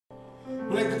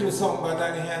I'd like to do a song by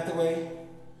Donny Hathaway.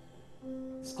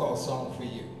 It's called Song for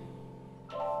You.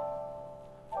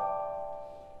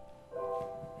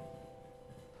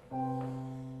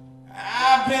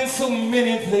 I've been so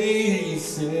many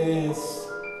places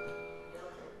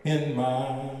in my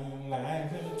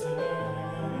life and time.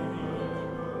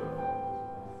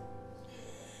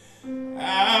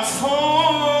 I've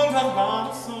sung a lot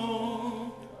of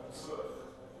songs,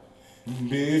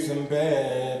 did some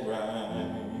bad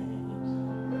rhymes.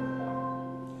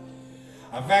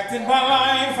 I've acted my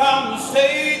life on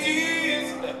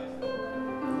stages,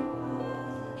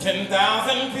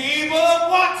 10,000 people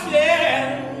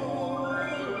watching.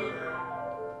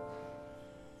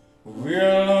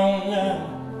 We're alone now,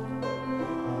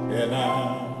 and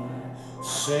I'm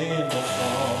singing a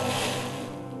song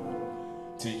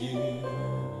to you.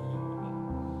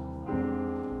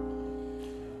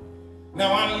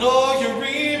 Now I know your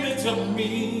image of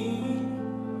me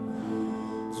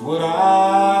is what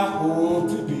I hope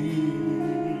to be.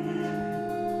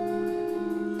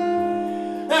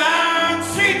 I'm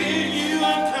treating you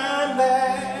unkindly,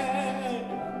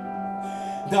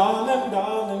 darling,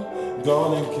 darling,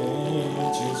 darling,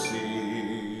 can't you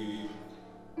see?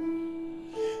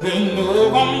 There's no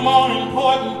one more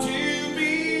important to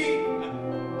me,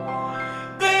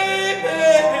 baby.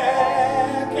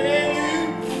 Can you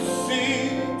see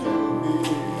to me?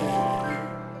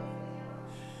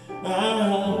 I'm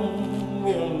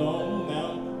alone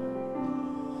now,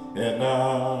 and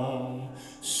I'm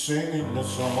singing a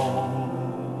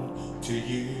song to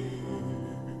you.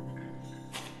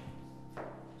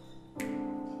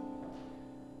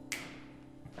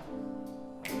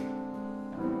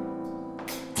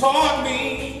 Taught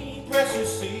me precious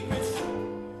secrets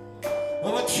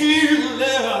of a true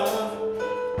love,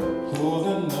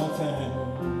 holding nothing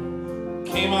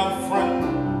came out front.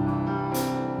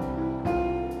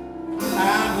 I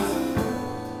was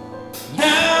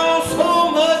down so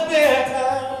much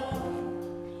better.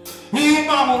 Even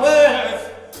my words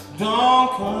don't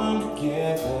come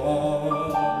together.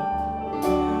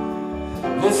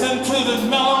 Listen to the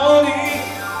melody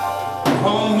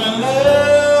of my love.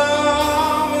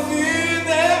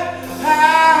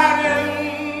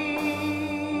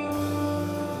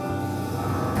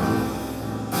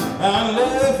 I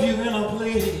love you in a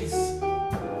place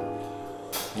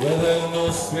where there's no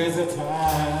space or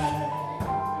time.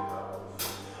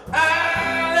 I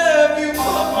love you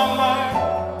for my life,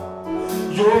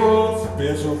 you're a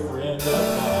special friend of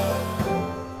mine.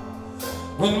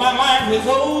 When my life is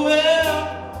over,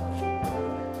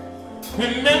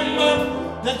 remember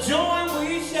the joy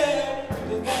we shared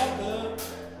together.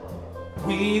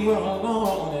 We were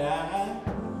alone and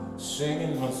I'm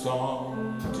singing my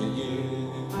song to you.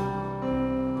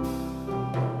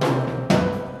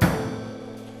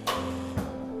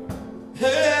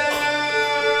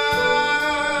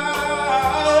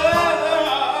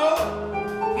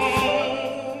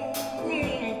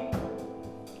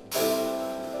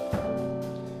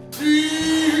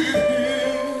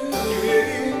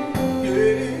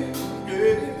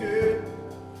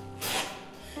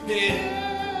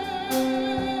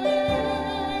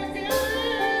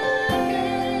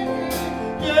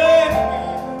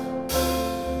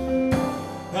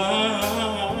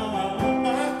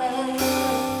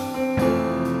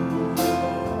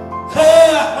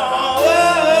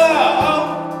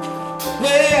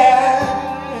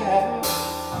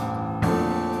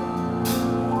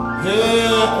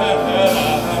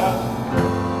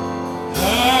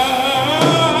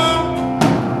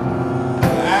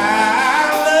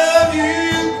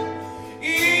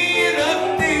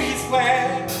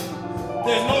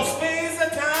 There's no space or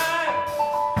time.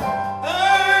 I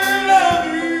love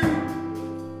you.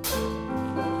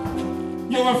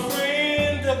 You're a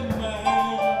friend of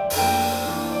mine.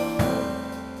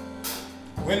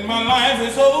 When my life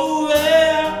is over,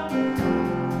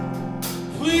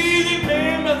 please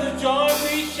remember the joy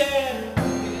we shared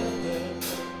together.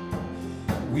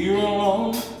 We were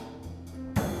alone.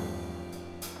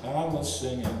 I was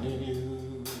singing to you.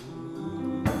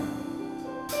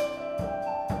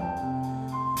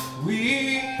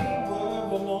 We were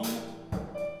alone,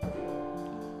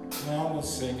 I was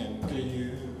singing to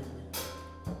you.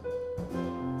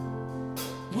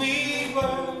 We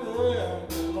were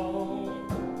alone,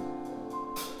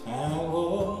 I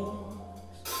was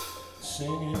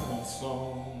singing my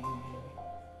song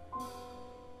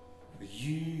for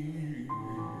you.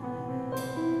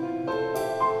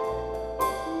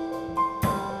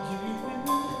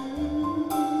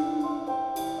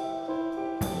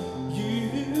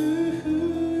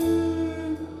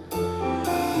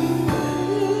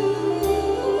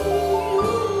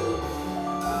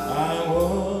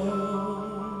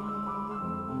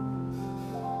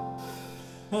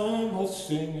 I'm not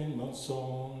singing my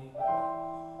song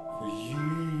for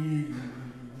you.